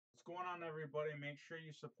going on, everybody? Make sure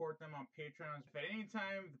you support them on Patreon. If at any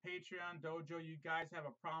time the Patreon dojo you guys have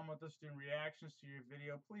a problem with us doing reactions to your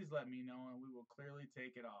video, please let me know and we will clearly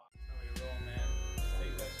take it off. That's how we roll, man. Let's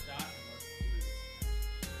take that shot and let's do this.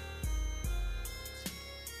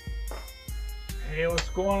 Hey, what's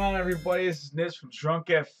going on, everybody? This is Nidge from Drunk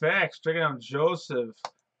FX. Checking out Joseph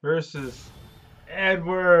versus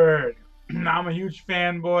Edward. I'm a huge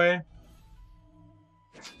fanboy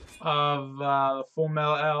of the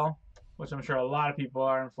fullmetal L, which I'm sure a lot of people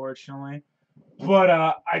are, unfortunately. But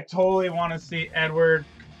I totally want to see Edward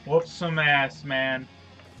whoop some ass, man.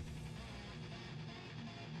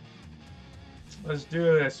 Let's do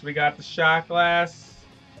this. We got the shot glass.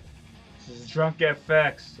 This is Drunk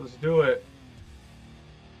FX. Let's do it.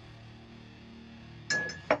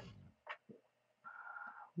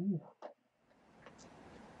 Ooh.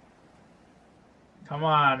 Come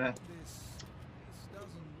on. This doesn't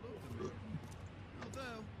look good.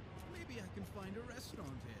 Although, maybe I can find a restaurant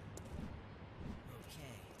here.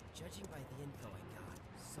 Okay, judging by the info I got,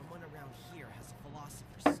 someone around here has a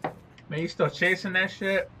philosopher's stone. Man, you still chasing that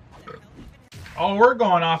shit? Oh, we're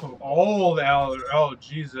going off of old Elric. Oh,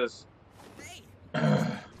 Jesus.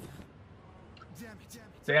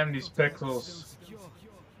 Damn these pixels.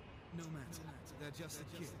 No matter. They're just a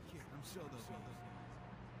kid. I'm sure they'll be.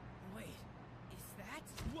 Wait, is that?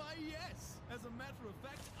 Why, yes! As a matter of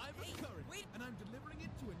fact, I've a current, and I'm delivering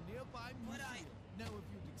it to a nearby museum. Now, if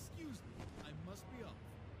you'd excuse me, I must be off.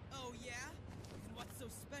 Oh, yeah? And what's so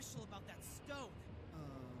special about that stone?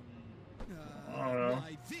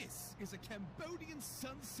 Why, this is a Cambodian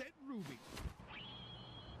sunset ruby.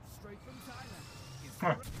 Straight from Thailand.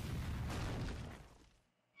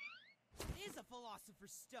 It is a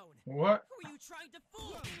philosopher's stone. What? Who are you trying to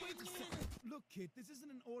fool? Wait a second. Look, kid, this isn't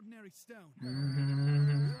an ordinary stone.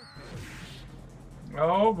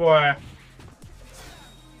 Oh, boy.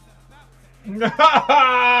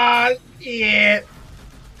 Shit.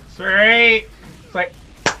 Straight. It's like...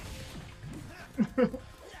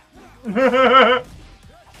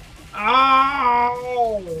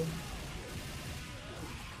 Oh!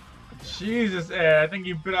 Jesus, Ed. I think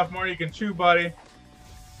you bit off more than you can chew, buddy.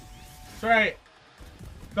 That's right.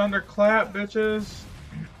 Thunderclap, bitches.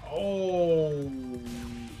 Oh.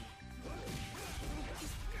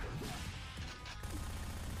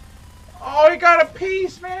 Oh, he got a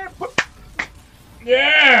piece, man.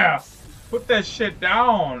 Yeah. Put that shit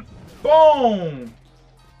down. Boom.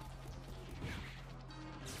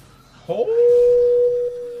 Oh,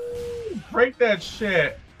 break that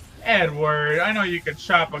shit. Edward, I know you can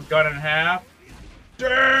chop a gun in half.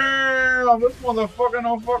 Damn, this motherfucker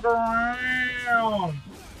don't fuck around.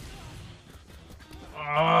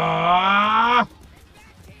 Ah.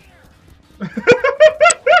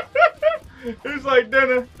 He's like,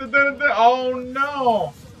 oh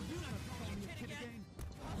no.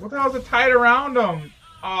 What the hell is it tied around him?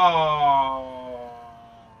 Oh.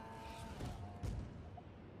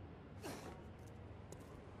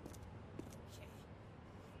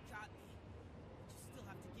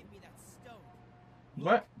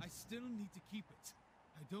 What? I still need to keep it.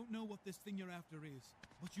 I don't know what this thing you're after is,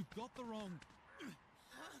 but you've got the wrong...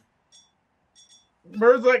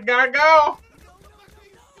 Birds like gotta go.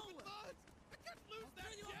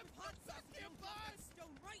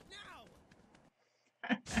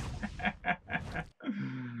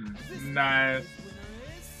 Nice.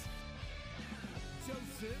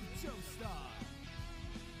 Joestar.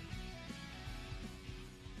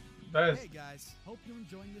 That is Hey guys, hope you're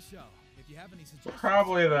enjoying the show. If you have any suggestions,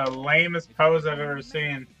 probably the lamest pose I've ever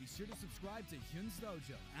seen. Be sure to subscribe to Hyun's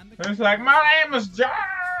Dojo and the It's like, my name is Joe.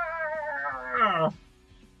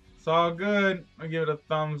 It's all good. I give it a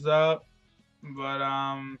thumbs up. But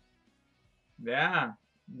yeah.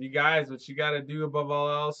 You guys, what you gotta do above all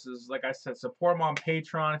else is, like I said, support them on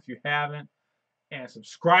Patreon if you haven't. And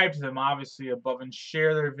subscribe to them, obviously, above, and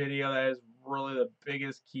share their video. That is really the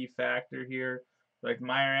biggest key factor here. Like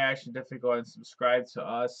my reaction, definitely go ahead and subscribe to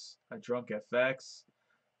us at Drunk FX.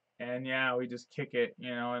 And yeah, we just kick it,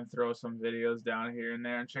 you know, and throw some videos down here and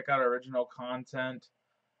there. And check out original content.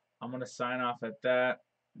 I'm going to sign off at that.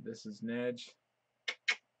 This is Nidge.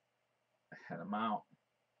 Head him out.